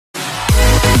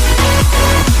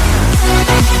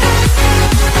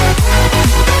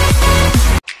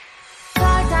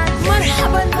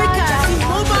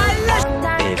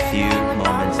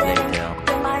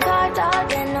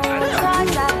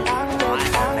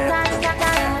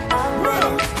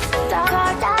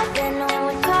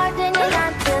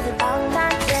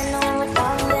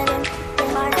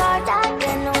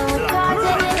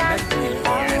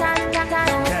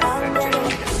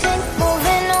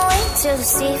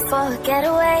for a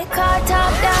getaway. Car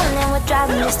top down and we're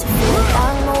driving just to feel it.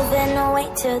 I'm moving away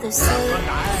to the sea.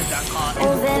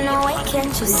 Moving away,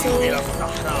 can't you see?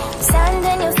 Sand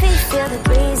in your feet, feel the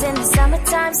breeze in the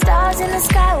summertime. Stars in the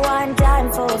sky, one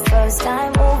time for a first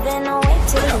time. Moving away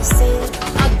to the sea.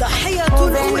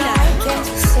 Moving away, can't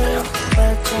you see?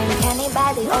 We'll drink honey by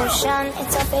the ocean,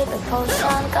 it's our favorite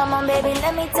potion. Come on baby,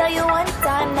 let me tell you one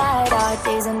time that our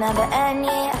days will never end,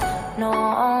 yeah. No,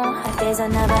 our days will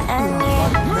never end, yeah.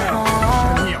 No.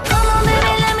 Come on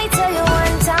baby, let me tell you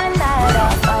one time that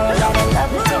our fire got a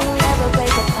love it till we never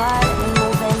break apart. We're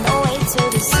moving away to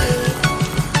the sea.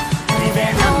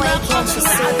 Moving away, can't you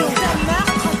see?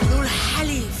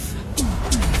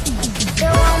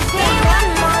 There won't be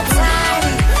one more time,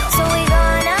 so we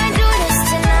gonna do this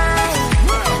tonight.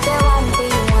 There won't be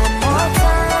one more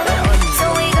time, so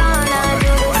we gonna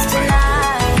do this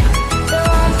tonight. There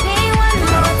won't be one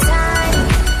more time,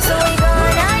 so we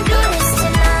gonna do this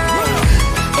tonight.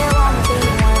 There won't be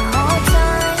one more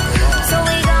time, so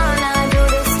we gonna do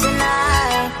this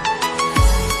tonight.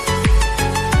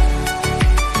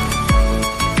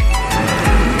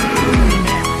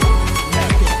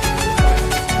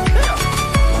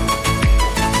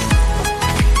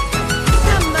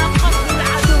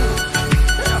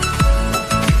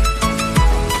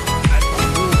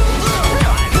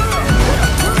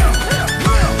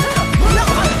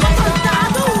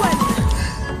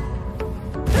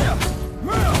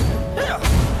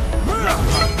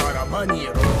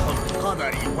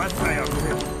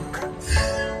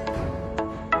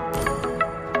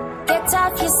 Get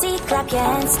off your seat, clap your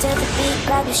hands to the beat.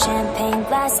 Grab your champagne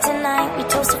glass tonight. We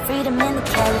toast to freedom in the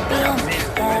Caribbean,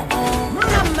 yeah,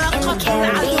 in the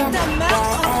Caribbean, yeah.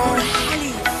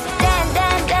 Dance,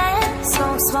 dance, dance,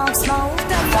 smoke, smoke, smoke.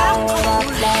 Fire it up,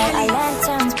 light our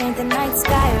lanterns, paint the night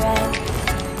sky red.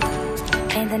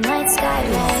 Paint the night sky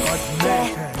red, yeah,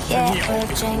 yeah. We'll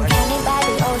drink honey by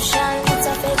the ocean, it's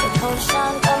our favorite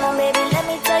potion. Come on baby, let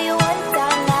me tell you one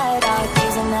time that our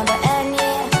days will never end,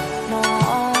 yeah. No,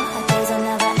 our days will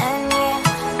never end, yeah.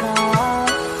 No.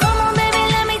 Come on baby,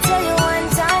 let me tell you one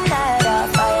time that our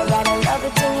fire got a love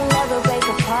it till you never break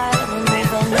apart. We're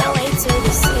moving away to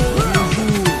the sea.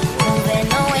 Moving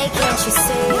away, can't you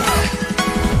see?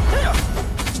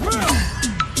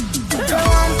 There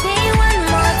won't be one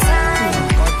more time,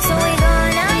 so we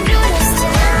gonna do this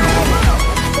tonight.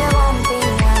 There won't be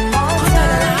one more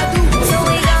time, so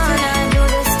we gonna do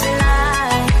this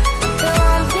tonight. There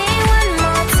won't be one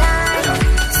more time,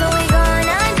 so we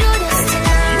gonna do this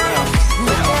tonight.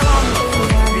 There won't be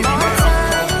one more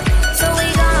time, so we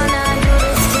gonna do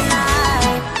this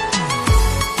tonight.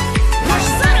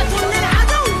 مجزرة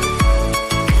للعدو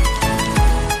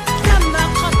تم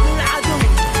قتل العدو.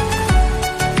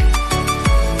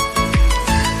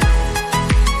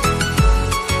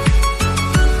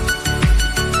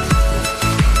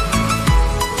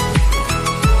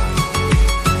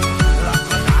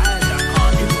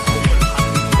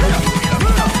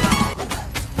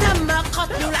 تم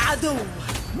قتل العدو.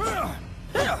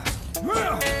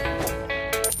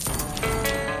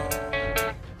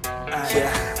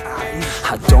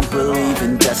 I don't believe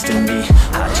in destiny,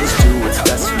 I just do what's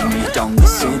best for me. Don't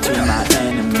listen to my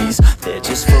enemies, they're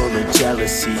just full of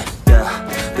jealousy. Yeah,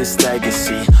 this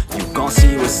legacy, you gon'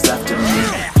 see what's left of me.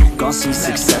 You gon' see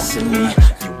success in me,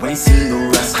 you ain't seen the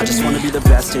rest of me. I just wanna be the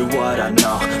best at what I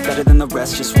know, better than the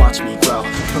rest, just watch me grow.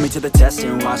 Put me to the test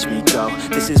and watch me go.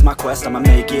 This is my quest, I'ma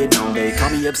make it known. They call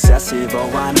me obsessive, oh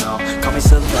I know. Call me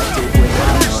selective with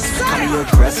my notes, call me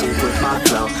aggressive with my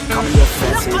flow, call me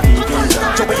offensive even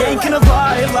though Joe, I ain't gonna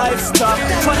lie, life's tough.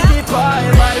 Try to get by,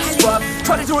 life's rough.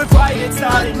 Try to do it right, it's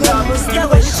not enough. Even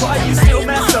when you try, you still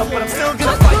mess up. But I'm still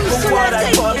gonna fight for what I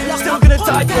love. Still gonna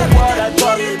die for what I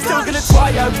love. Still gonna try,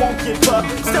 I won't give up.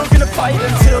 Still gonna fight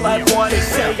until I want it.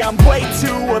 Say I'm way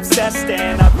too obsessed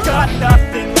and I've got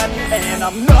nothing left. And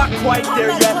I'm not quite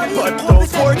there yet, but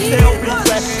those words they'll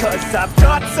regret. Cause I've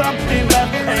got something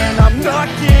left and I'm not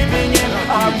giving in.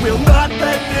 I will not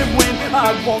let them win, I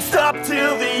won't stop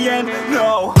till the end,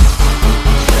 no.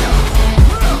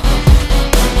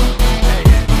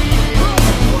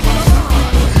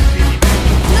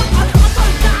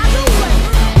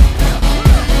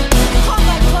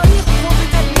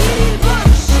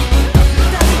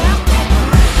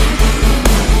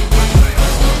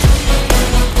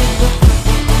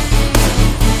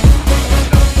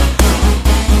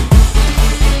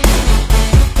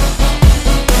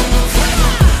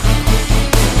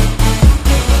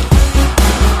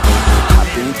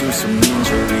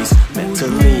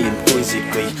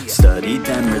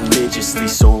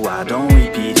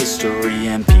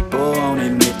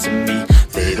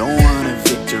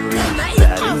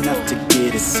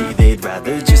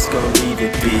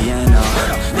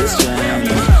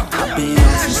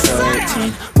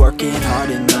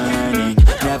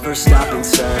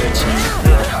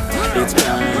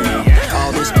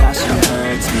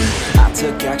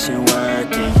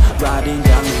 king, writing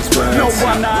down these words. No,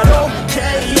 I'm not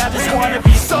okay, I just wanna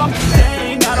be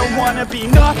something. I don't wanna be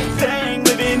nothing,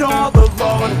 living all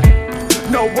alone.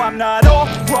 No, I'm not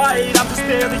alright, I'm just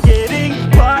barely getting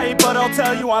by. But I'll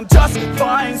tell you I'm just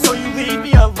fine, so you leave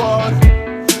me alone.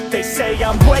 They say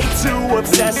I'm way too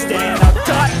obsessed and I've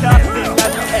got nothing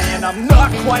left, and I'm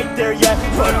not quite there yet,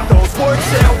 but those words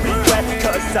they'll regret,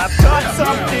 cause I've got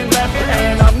something left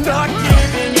and I'm not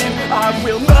giving in. I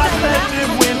will not let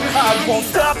them win, I won't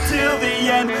stop till the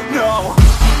end, no.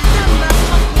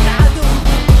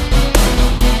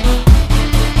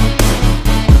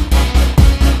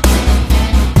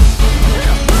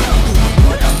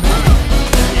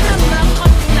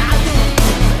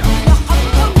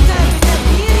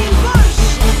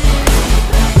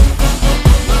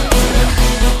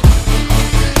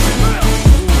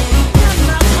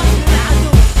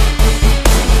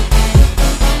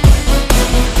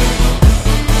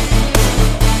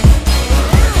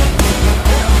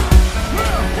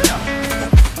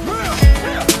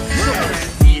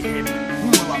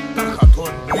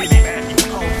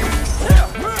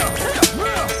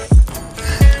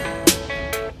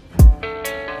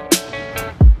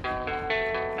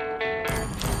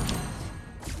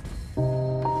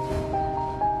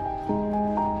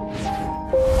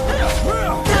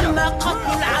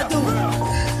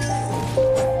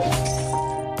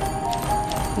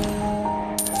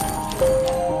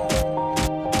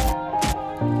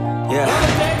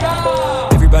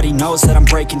 Everybody knows that I'm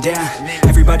breaking down.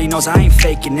 Everybody knows I ain't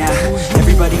faking now.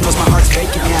 Everybody knows my heart's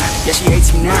faking now. Yeah, she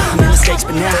hates me now, I made mistakes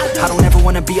but now I don't ever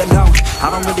wanna be alone. I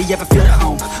don't really ever feel at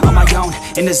home. On my own,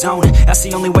 in the zone, that's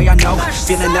the only way I know.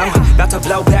 Feeling low, about to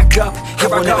blow back up. I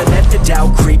won't ever let the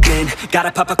doubt creep in.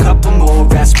 Gotta pop a couple more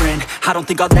aspirin. I don't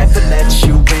think I'll ever let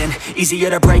you in. Easier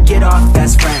to break it off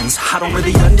as friends. I don't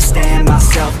really understand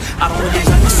myself. I don't really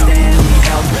understand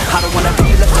help. I don't wanna be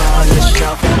left on the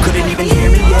shelf. Couldn't even hear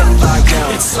me if I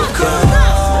yelled. It's so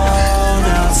cold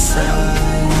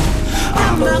outside,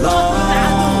 I'm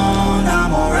alone,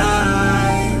 I'm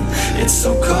alright. It's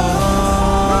so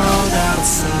cold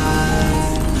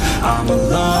outside, I'm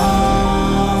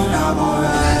alone, I'm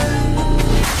alright.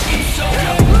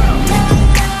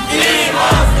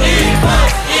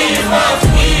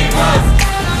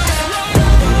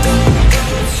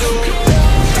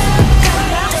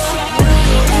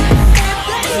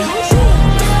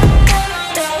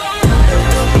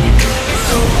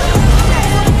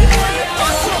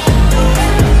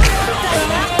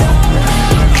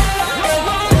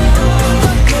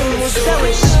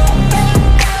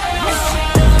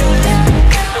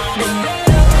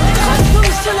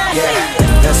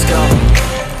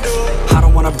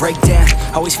 Break down,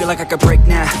 always feel like I could break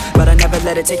now, but I never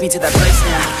let it take me to that place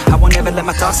now. I won't ever let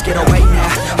my thoughts get away now.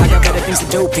 I got better things to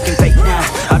do, picking fate now.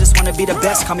 I just wanna be the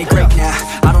best, call me great now.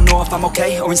 I don't know if I'm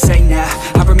okay or insane now.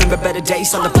 I remember better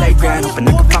days on the playground, hoping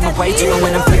I can find my way through.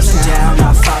 When I'm feeling down,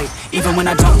 I fight, even when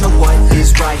I don't know what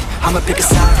is right. I'ma pick a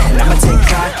side, and I'ma take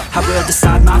pride. I will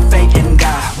decide my fate and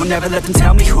I will never let them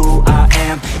tell me who I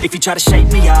am. If you try to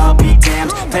shape me, I'll be damned.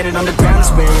 Planet on the ground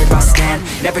is where I stand.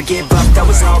 Never give up, that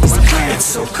was always the plan. It's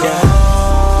so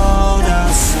cold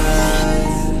outside,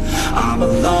 I'm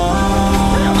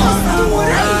alone, I'm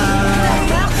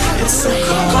alright. It's so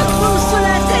cold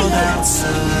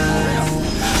outside,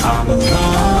 I'm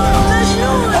alone.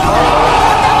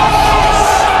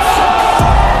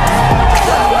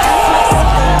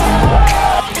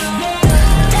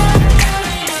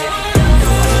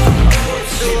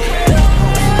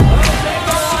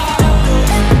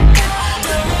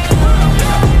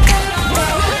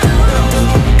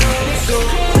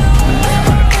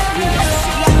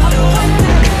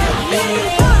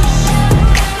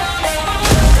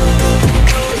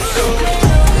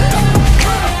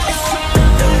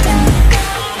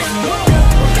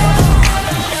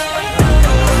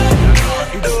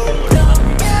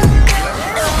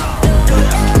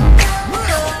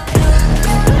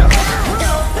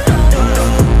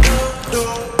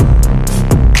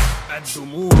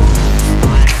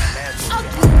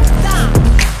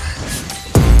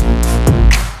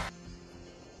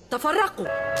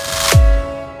 تفرقوا.